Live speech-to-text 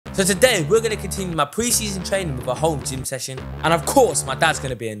So today we're going to continue my pre-season training with a home gym session, and of course my dad's going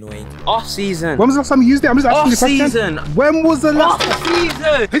to be annoying. Off season. When was the last time you used it? I'm just asking you a question. Off season. When was the last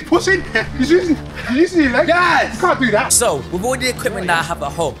season? He's pushing. He's using your leg. Yes. You can't do that. So with all the equipment that I have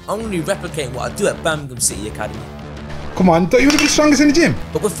at home, I'm going to be replicating what I do at Birmingham City Academy. Come on, don't you want to be the strongest in the gym?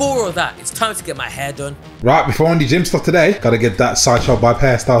 But before all that, it's time to get my hair done. Right, before on the gym stuff today, gotta get that sideshow bob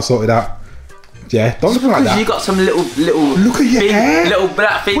hairstyle sorted out. Yeah, don't look like that. You got some little. Look at your hair. Little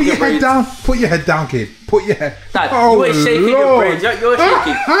black finger. Put your head down. Put your head down, kid. Put your head. Dad, oh, you ain't shaking Lord. your brains. You're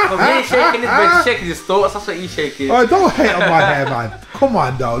shaking. But you ain't shaking his brains. You're shaking his thoughts. That's what he's shaking. Oh, don't hate on my hair, man. Come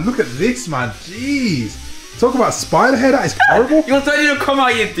on, though. Look at this, man. Jeez. Talk about spider hair. That is horrible. You want to come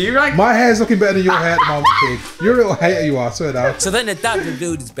out your do-rag? My hair's looking better than your hair at the moment, kid. You're a little hater, you are. Swear down. So then the dad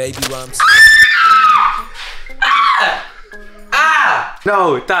revealed his baby worms.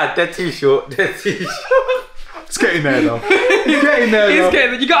 No, Dad, they're too short. They're too short. It's getting there, though. It's getting there, though. It's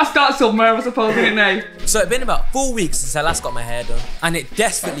getting there. You gotta start somewhere, I suppose, isn't it? So it's been about 4 weeks since I last got my hair done, and it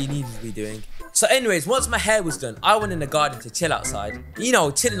desperately needed to be doing. So anyways, once my hair was done, I went in the garden to chill outside. You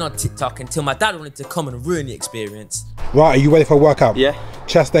know, chilling on TikTok until my dad wanted to come and ruin the experience. Right, are you ready for a workout? Yeah.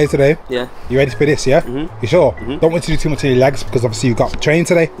 Chest day today? Yeah. You ready for this, yeah? You sure? Don't want to do too much on your legs because obviously you've got training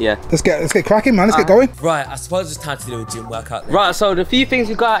today. Yeah. Let's get cracking, man. Let's get going. Right, I suppose it's time to do a gym workout then. Right, so the few things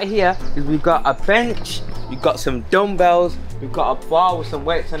we got here is we've got a bench, we've got some dumbbells, we've got a bar with some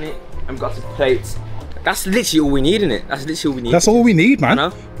weights on it, and we've got some plates. That's literally all we need, innit? That's literally all we need. That's all we need, man. I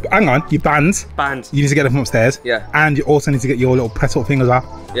know. Hang on, your bands. Bands. You need to get them from upstairs. Yeah. And you also need to get your little press up thing as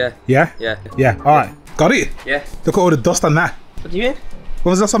well. Yeah. Yeah? Yeah. Yeah, all right. Got it? Yeah. Look at all the dust on that. What do you mean? When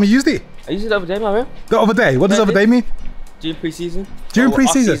was the last time you used it? I used it the other day, my bro. The other day? What does the other day mean? During pre-season. During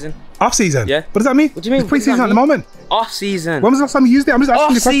pre-season? Off-season. Off-season? Yeah. What does that mean? What do you mean? It's pre-season at the moment. Off-season. When was the last time you used it? I'm just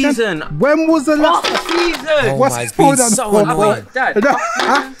asking you a question. Off-season. When was the last... Off-season. Oh What's my, it's been so annoying.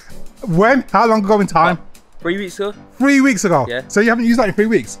 Dad. When? How long ago in time? 3 weeks ago. 3 weeks ago? Yeah. So you haven't used that in 3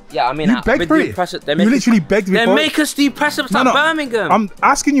 weeks? Yeah, I mean, You begged for it. You literally begged me for it. They make us do press-ups at Birmingham. I'm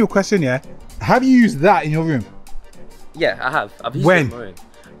asking you a question, yeah? Have you used that in your room? Yeah, I have. I've used When? it in my room.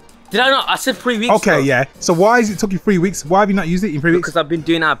 Did I not? I said 3 weeks ago. Okay, yeah. So why has it took you 3 weeks? Why have you not used it in 3 weeks? Because I've been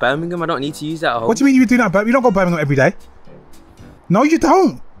doing that at Birmingham. I don't need to use that at home. What do you mean you've been doing that? You don't go to Birmingham every day. No, you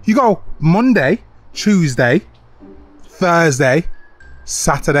don't. You go Monday, Tuesday, Thursday,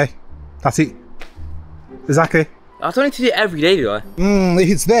 Saturday. That's it. Exactly. I don't need to do it every day, do I? If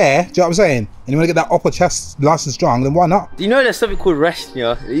it's there, do you know what I'm saying? And you want to get that upper chest nice and strong, then why not? Do you know there's something called rest, you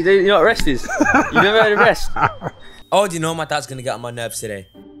know? You know what rest is? You never heard of rest? Oh, do you know my dad's gonna get on my nerves today?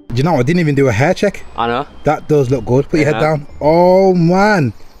 You know, I didn't even do a hair check. I know. That does look good. Put your head down. Oh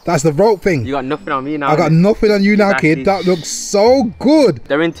man, that's the rope thing. You got nothing on me now. I got nothing on you now, Exactly. kid. That looks so good.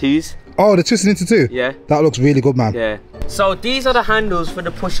 They're in twos. Oh, they're twisting into two? Yeah. That looks really good, man. Yeah. So these are the handles for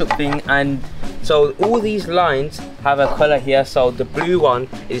the push-up thing, and so all these lines have a colour here. So the blue one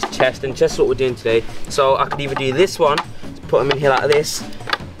is chest, and chest is what we're doing today. So I could either do this one, put them in here like this,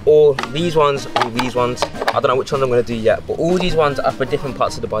 or these ones, or these ones. I don't know which ones I'm going to do yet, but all these ones are for different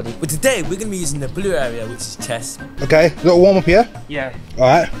parts of the body. But today we're gonna be using the blue area, which is chest. Okay, little warm up here. Yeah. All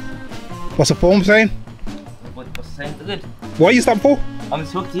right. What's the form saying? What's the same? Good. What are you stopping for? I'm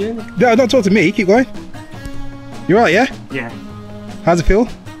talking to you. Yeah, don't talk to me. Keep going. You alright, yeah? Yeah. How's it feel?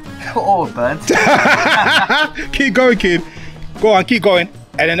 Oh, burnt. Keep going, kid. Go on, keep going.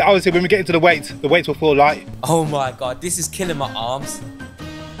 And then obviously when we get into the weights will feel light. Oh my god, this is killing my arms.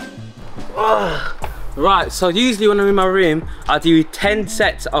 Right, so usually when I'm in my room, I do 10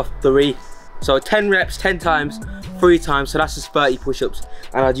 sets of 3. So 10 reps, 10 times, 3 times, so that's just 30 push-ups.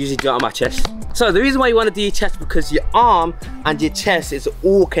 And I'd usually do it on my chest. So the reason why you want to do your chest, because your arm and your chest is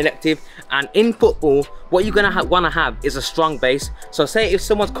all connected. And in football, what you're gonna want to have is a strong base. So say if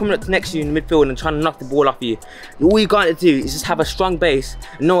someone's coming up next to you in the midfield and trying to knock the ball off you, all you got to do is just have a strong base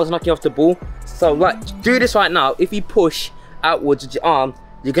and no one's knocking you off the ball. So like, do this right now. If you push outwards with your arm,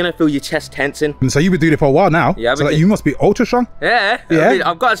 you're gonna feel your chest tensing. And so you've been doing it for a while now. Yeah, so like, you must be ultra strong. Yeah, Yeah. I mean,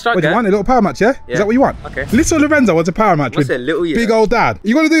 I've got a strong. What do you want? A little power match, yeah? Is that what you want? Okay. Little Lorenzo wants a power match What's with it, little, yeah? big old dad.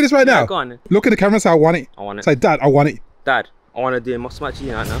 You want to do this right now? Go on. Look at the camera and say, I want it. I want it. Say, Dad, I want it. Dad, I want to do a muscle match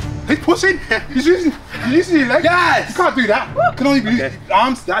right now. He's pushing. He's using your leg. Yes. You can't do that. You can only use your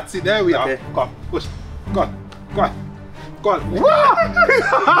arms. That's it. There we are. Go on. Push. Go on. Go on. Go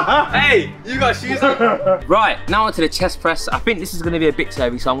on. Hey, you got shoes on. Right, now onto the chest press. I think this is going to be a bit too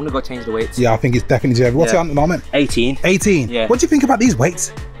heavy, so I'm going to go change the weights. Yeah, I think it's definitely too heavy. What's it on at the moment? 18. 18. Yeah. What do you think about these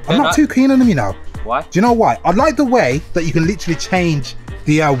weights? I'm They're not too keen on them, you know. Why? Do you know why? I like the way that you can literally change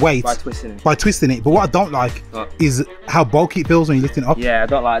the weight By twisting it. by twisting it. But what I don't like is how bulky it feels when you lift it up. Yeah, I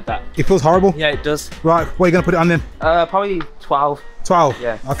don't like that. It feels horrible. Yeah, it does. Right, what are you gonna put it on then? Probably 12. 12?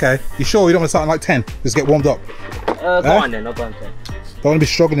 Yeah. Okay. You sure you don't want to start on like 10? Just get warmed up. Go on then, I'll go on 10. Don't want to be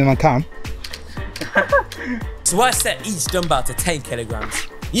struggling on cam. So I set each dumbbell to 10 kilograms.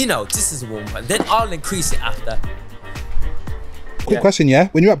 You know, just as a warm up, and then I'll increase it after. Quick question, yeah?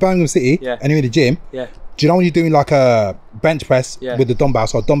 When you're at Birmingham City and you're in the gym, do you know when you're doing like a bench press with the dumbbell,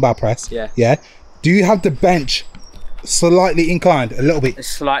 so a dumbbell press? Yeah. Do you have the bench slightly inclined a little bit? It's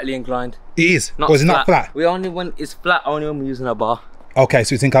slightly inclined. It is? Not or is it flat. not flat? We only when it's flat only when we're using a bar. Okay,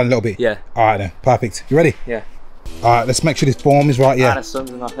 so it's inclined a little bit? Yeah. Alright then, perfect. You ready? Yeah. Alright, let's make sure this form is right, yeah. The sun's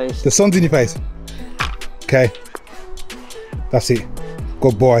in my face. The sun's in your face. Okay. That's it.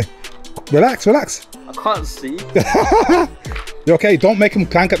 Good boy. Relax, relax. I can't see. You're okay, don't make him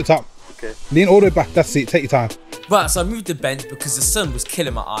clank at the top. Okay. Lean all the way back, that's it, take your time. Right, so I moved the bench because the sun was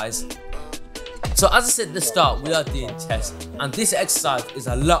killing my eyes. So as I said at the start, we are doing chest, and this exercise is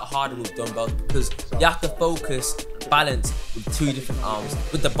a lot harder with dumbbells because you have to focus, balance with two different arms.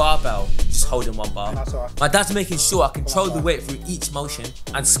 With the barbell, just holding one bar. That's all right. My dad's making sure I control the weight through each motion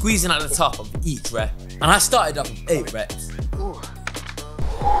and squeezing at the top of each rep. And I started off with 8 reps.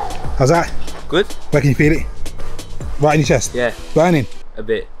 How's that? Good? Where can you feel it? Right in your chest? Yeah. Burning? A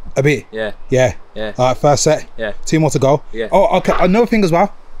bit. A bit? Yeah. Yeah. Yeah. Alright, first set. Yeah. 2 more to go. Yeah. Oh, okay, another thing as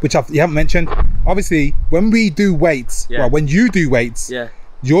well, which you haven't mentioned. Obviously, when we do weights, well, when you do weights,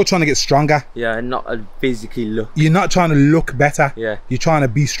 you're trying to get stronger. Yeah, not physically look. You're not trying to look better. Yeah. You're trying to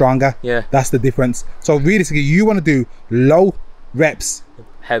be stronger. Yeah. That's the difference. So realistically, you want to do low reps,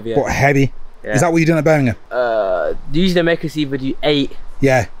 Heavier. but heavy. Yeah. Is that what you're doing at Birmingham? Usually they make us either do 8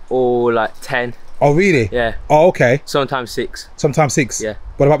 Yeah. or like 10. Oh, really? Yeah. Oh, okay. Sometimes 6. Sometimes 6. Yeah.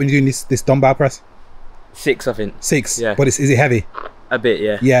 What about when you're doing this dumbbell press? 6, I think. 6. Yeah. But is it heavy? A bit,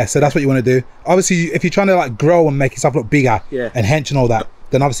 yeah. Yeah. So that's what you want to do. Obviously, if you're trying to like grow and make yourself look bigger and hench and all that,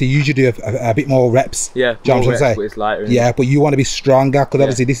 then obviously you usually do a bit more reps. Yeah. Do you know what I'm trying to say? But it's lighter. Yeah, but you want to be stronger because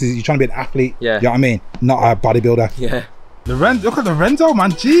obviously you're trying to be an athlete. Yeah. You know what I mean? Not a bodybuilder. Yeah. Look at Lorenzo,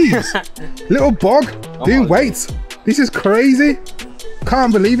 man. Jeez. Little bug doing weights. This is crazy.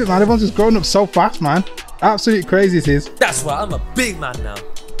 Can't believe it, man. Everyone's just growing up so fast, man. Absolutely crazy it is. That's right, I'm a big man now.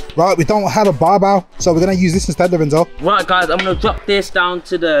 Right, we don't have a barbell, so we're gonna use this instead, Lorenzo. Right, guys, I'm gonna drop this down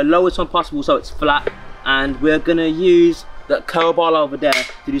to the lowest one possible so it's flat, and we're gonna use that curl bar over there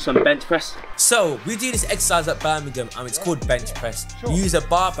to do some bench press. So we do this exercise at Birmingham and it's called bench press. We use a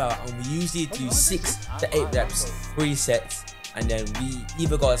barbell and we usually do 6 to 8 reps, 3 sets, and then we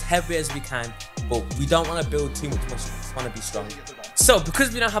either go as heavy as we can, but we don't want to build too much muscle, we just want to be strong. So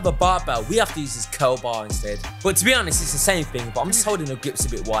because we don't have a barbell, we have to use this curl bar instead. But to be honest, it's the same thing, but I'm just holding the grips a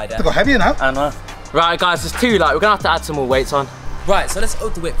bit wider. They got heavier now. I know. Right, guys, there's 2, like, we're gonna have to add some more weights on. Right, so let's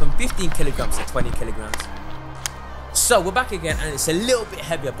up the weight from 15 kilograms to 20 kilograms. So we're back again and it's a little bit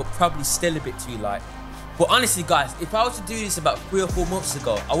heavier, but probably still a bit too light. But honestly, guys, if I was to do this about 3 or 4 months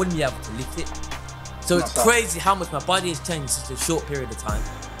ago, I wouldn't be able to lift it. So it's crazy how much my body has changed in such a short period of time.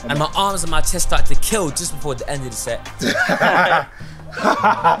 And my arms and my chest started to kill just before the end of the set.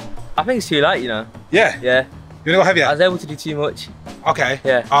 I think it's too light, you know. Yeah. Yeah. You wanna go heavier? I was able to do too much. Okay.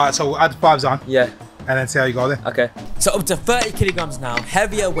 Yeah. Alright, so we'll add 5s on. Yeah. And then see how you go then. Okay. So up to 30 kilograms now,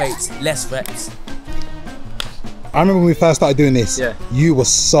 heavier weights, less reps. I remember when we first started doing this, you were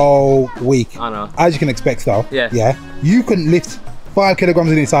so weak. I know. As you can expect though. Yeah. Yeah. You couldn't lift 5 kilograms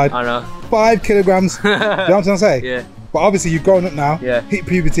on the inside. I know. 5 kilograms. Do you know what I'm trying to say? Yeah. But obviously you've grown up now. Yeah. Hit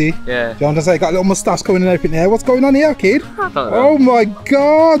puberty. Yeah. Do you know what I'm trying to say? Got a little moustache coming and everything there. What's going on here, kid? I don't know. Oh my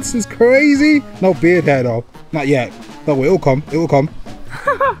God, this is crazy. No beard hair though. Not yet. Don't worry, it'll come. It will come.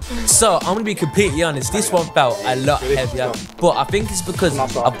 So I'm gonna be completely honest, this one felt a lot heavier, but I think it's because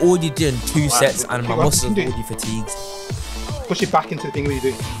I've already done 2 sets and my muscles are already fatigued. Push it back into the thing where you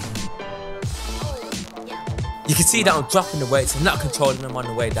do. You can see that I'm dropping the weights, I'm not controlling them on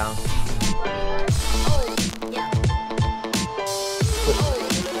the way down.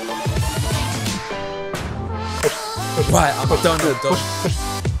 Right, I'm done.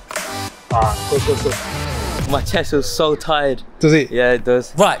 Alright, good. My chest was so tired. Does it? Yeah, it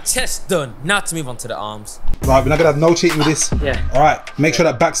does. Right, chest done. Now to move on to the arms. Right, we're not gonna have no cheating with this. Yeah. Alright, make sure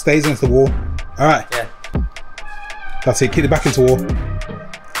that back stays against the wall. Alright. Yeah. That's it, keep the back into the wall.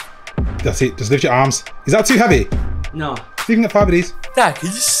 That's it, just lift your arms. Is that too heavy? No. See if you can get 5 of these. Dad, can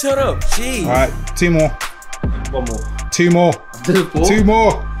you shut up? Jeez. Alright, 2 more. 1 more. 2 more. 2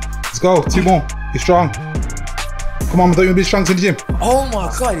 more. Let's go, 2 more. You're strong. Come on, I thought you were be strong to the gym. Oh my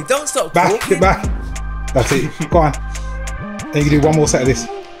God, you don't stop Back, talking. get back. That's it, go on. And you can do 1 more set of this.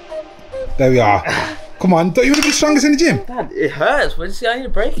 There we are. Come on, don't you want to be the strongest in the gym? Dad, it hurts. What is it? I need a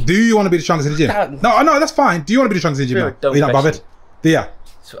break. Do you want to be the strongest in the gym? Dad. No, that's fine. Do you want to be the strongest in the gym now? Don't Are you not bothered? Do you?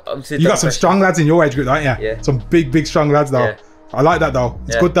 You got some strong lads in your age group, don't you? Yeah. Some big strong lads though. Yeah. I like that though.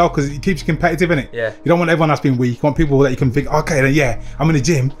 It's good though because it keeps you competitive, innit? Yeah. You don't want everyone that's been weak. You want people that you can think, okay, then yeah, I'm in the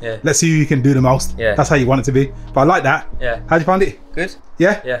gym. Yeah. Let's see who you can do the most. Yeah. That's how you want it to be. But I like that. Yeah. How'd you find it? Good.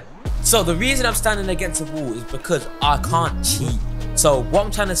 Yeah? Yeah. So the reason I'm standing against a wall is because I can't cheat. So what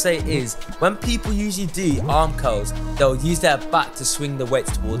I'm trying to say is, when people usually do arm curls, they'll use their back to swing the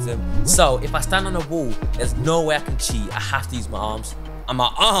weights towards them. So if I stand on a wall, there's no way I can cheat. I have to use my arms. And my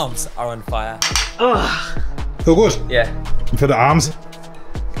arms are on fire. Ugh. Feel good? Yeah. You feel the arms?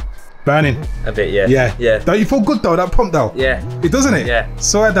 Burning? A bit, yeah. Yeah. Yeah. Don't you feel good though, that pump though? Yeah. It doesn't it? Yeah.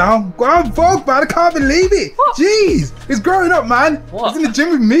 Swear down. Go on, fuck, man. I can't believe it. What? Jeez. It's growing up, man. What? He's in the gym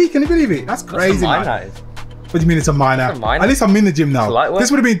with me. Can you believe it? That's crazy, man. That is. What do you mean it's a minor? It's a minor. At least I'm in the gym now. It's light work.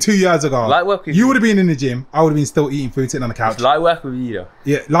 This would have been 2 years ago. Light work with you you. would have been in the gym. I would have been still eating food, sitting on the couch. It's light work with you though.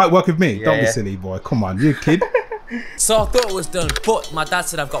 Yeah, light work with me. Yeah, Don't be yeah. silly, boy. Come on, you a kid. So I thought it was done, but my dad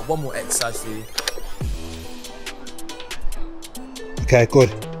said I've got one more exercise to do. Okay, good.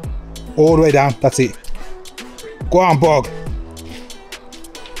 All the way down. That's it. Go on, Bog.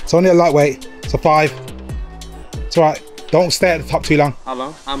 It's only a lightweight. So 5. It's alright. Don't stay at the top too long. How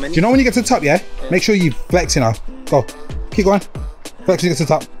long? How many? Do you know when you get to the top, yeah? Make sure you flex, you know. Go. Keep going. Flex when you get to the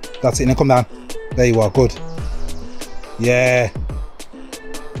top. That's it. And then come down. There you are. Good. Yeah.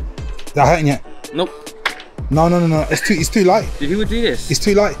 Is that hurting yet? Nope. No. It's too light. Did people do this? It's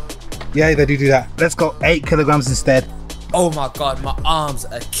too light. Yeah, they do that. Let's go 8 kilograms instead. Oh my god, my arms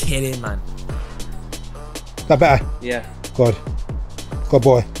are killing, man. That better? Yeah. Good. Good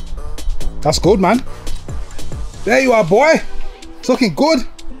boy. That's good, man. There you are, boy. It's looking good.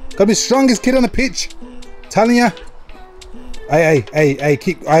 Gotta be the strongest kid on the pitch. Telling ya. Hey,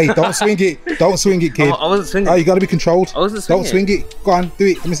 keep. Hey, don't swing it. Don't swing it, kid. I wasn't swinging. Oh, you gotta be controlled. I wasn't swinging. Don't swing it. Go on, do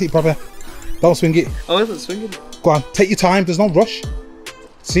it. Let me see it proper. Don't swing it. I wasn't swinging. Go on, take your time. There's no rush.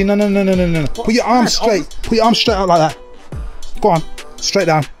 See, no. Put your arms straight. Put your arms straight out like that. Go on, straight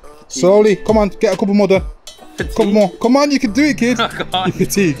down. Slowly. Come on, get a couple more done. Couple more. Come on, you can do it, kid. You're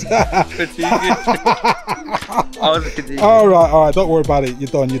fatigued. I wasn't fatigued. All right. Don't worry about it. You're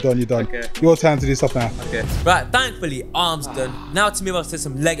done. Okay. Your turn to do stuff now. Okay. Right, thankfully, arms done. Now to move on to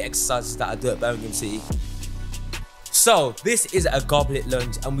some leg exercises that I do at Birmingham City. So, this is a goblet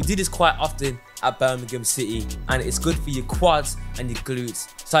lunge, and we do this quite often at Birmingham City, and it's good for your quads and your glutes.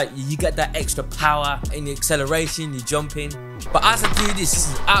 So you get that extra power in the acceleration, you're jumping. But as I do this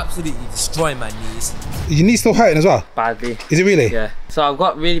is absolutely destroying my knees. Your knee's still hurting as well? Badly. Is it really? Yeah. So I've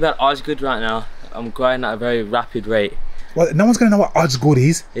got really bad odds good right now. I'm growing at a very rapid rate. Well, no one's gonna know what odds good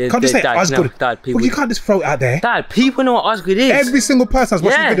is. Yeah, Can't just say Dad, odds no, good. Dad, people- Well, you can't just throw it out there. Dad, people know what odds good is. Every single person that's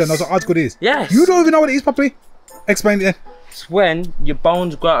watching the Yes. video knows what odds good is. Yes. You don't even know what it is properly. Explain it then. It's when your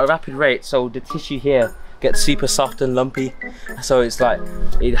bones grow at a rapid rate, so the tissue here gets super soft and lumpy. So it's like,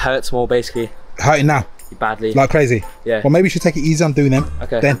 it hurts more basically, Hurting now, badly. like crazy. Yeah. Well, maybe you should take it easy on doing them.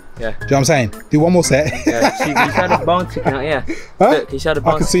 Okay. Then. Yeah. Do you know what I'm saying? Do one more set. Yeah. See, can you show the bone sticking out? Yeah. Huh? Look, can you show the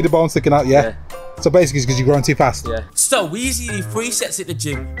bone? I can see the bone sticking out. Yeah. So basically, it's because you're growing too fast. Yeah. So we usually do 3 sets at the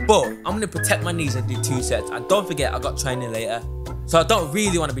gym, but I'm gonna protect my knees and do 2 sets. And don't forget, I got training later, so I don't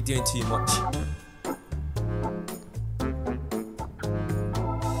really want to be doing too much.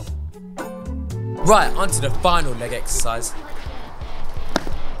 Right, on to the final leg exercise.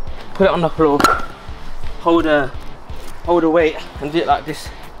 Put it on the floor. Hold a weight and do it like this.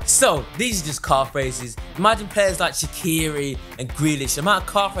 So these are just calf raises. Imagine players like Shaqiri and Grealish. The amount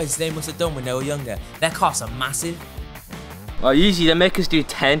of calf raises they must have done when they were younger. Their calves are massive. Well, usually they make us do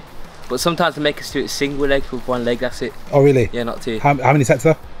 10, but sometimes they make us do it single leg with 1 leg. That's it. Oh really? Yeah, not 2. How many sets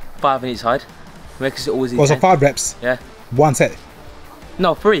though? 5 on each side. Make us always do Well, so 10. 5 reps. Yeah. 1 set.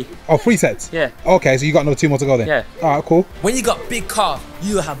 No, 3. Oh, 3 sets. Yeah. Okay, so you got another 2 more to go then. Yeah. All right, cool. When you got big calf,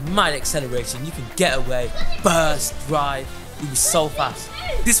 you have mad acceleration. You can get away, burst, drive. You'll be so fast.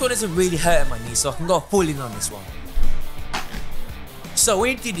 This one isn't really hurting my knee, so I can go full in on this one. So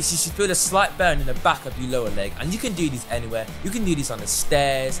when you do this, you should feel a slight burn in the back of your lower leg, and you can do this anywhere. You can do this on the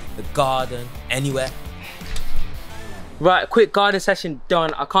stairs, the garden, anywhere. Right, quick garden session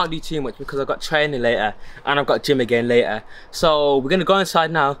done. I can't do too much because I've got training later and I've got gym again later. So we're gonna go inside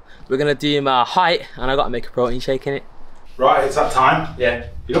now. We're gonna do my height and I gotta make a protein shake in it. Right, it's that time. Yeah.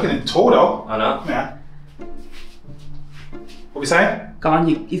 You're looking tall though. I know. Yeah. What are we saying? Gone,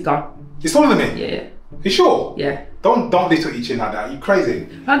 he's gone. He's taller than me. Yeah. You sure? Yeah. Don't lift your chin like that. You crazy?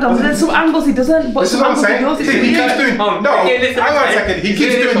 Hang on, there's some angles he doesn't, but This is some what I'm angles he saying. does. He keeps doing. No, hang on a second. He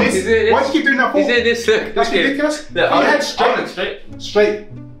keeps doing this. Why do you keep doing that for? He's doing this, look. That's ridiculous. Look, Put your head straight. straight.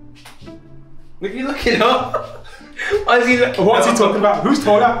 If you're looking up, why is he looking What's he up? talking about? Who's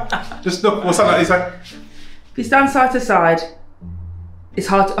taller? Just look. What's that like? He said. If you stand side to side, it's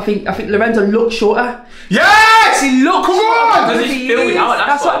hard. I think Lorenzo looks shorter. Yes! He looks Come shorter. on! Because he's filled out,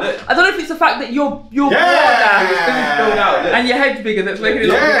 that's why, look. I don't know if it's the fact that you're Yeah! Filled out, look. and your head's bigger that's making it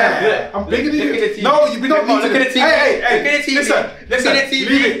look bigger. Yeah, I'm bigger than Look at the you. TV. No, you don't need Look to. at the TV. Hey, Look at the TV. listen. Look at the TV.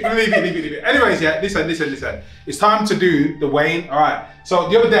 Leave it. Anyways, yeah, listen. It's time to do the weighing. All right. So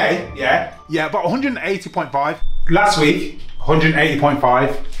the other day, yeah, about 180.5. Last week,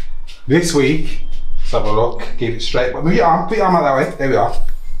 180.5. This week, let's have a look. Keep it straight. But move your arm. Put your arm out that way. There we are.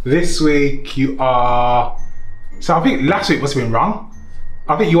 This week you are. So I think last week must have been wrong.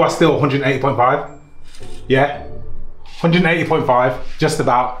 I think you are still 180.5. Yeah. 180.5, just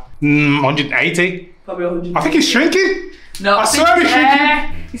about 180. Probably 100. I think he's shrinking. No, I swear he's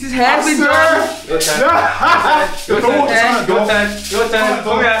shrinking. This is hair been done. I swear. Your turn.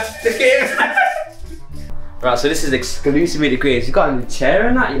 Come here. Let's get it. Right, so this is exclusive meet the greens. You got a new chair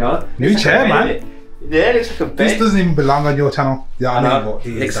and that, you know. New Looks chair, like a man. bed, innit? Yeah, it looks like a bed. This doesn't even belong on your channel. Yeah, I know. But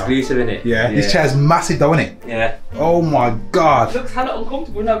it is, exclusive, innit? yeah, this chair's massive though, isn't it? Yeah. Oh my god. Looks hella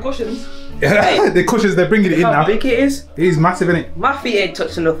uncomfortable, no cushions. Hey. The cushions, they're bringing it in How now. big it is? It is massive, isn't it? My feet ain't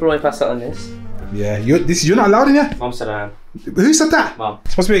touching the floor if I sat on this. Yeah, you're not allowed in here? Mom said I am. Who said that? Mom.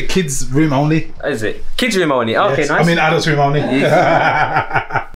 It's supposed to be a kids room only. Is it? Kids room only. Okay, Yes. nice. I mean adults room only.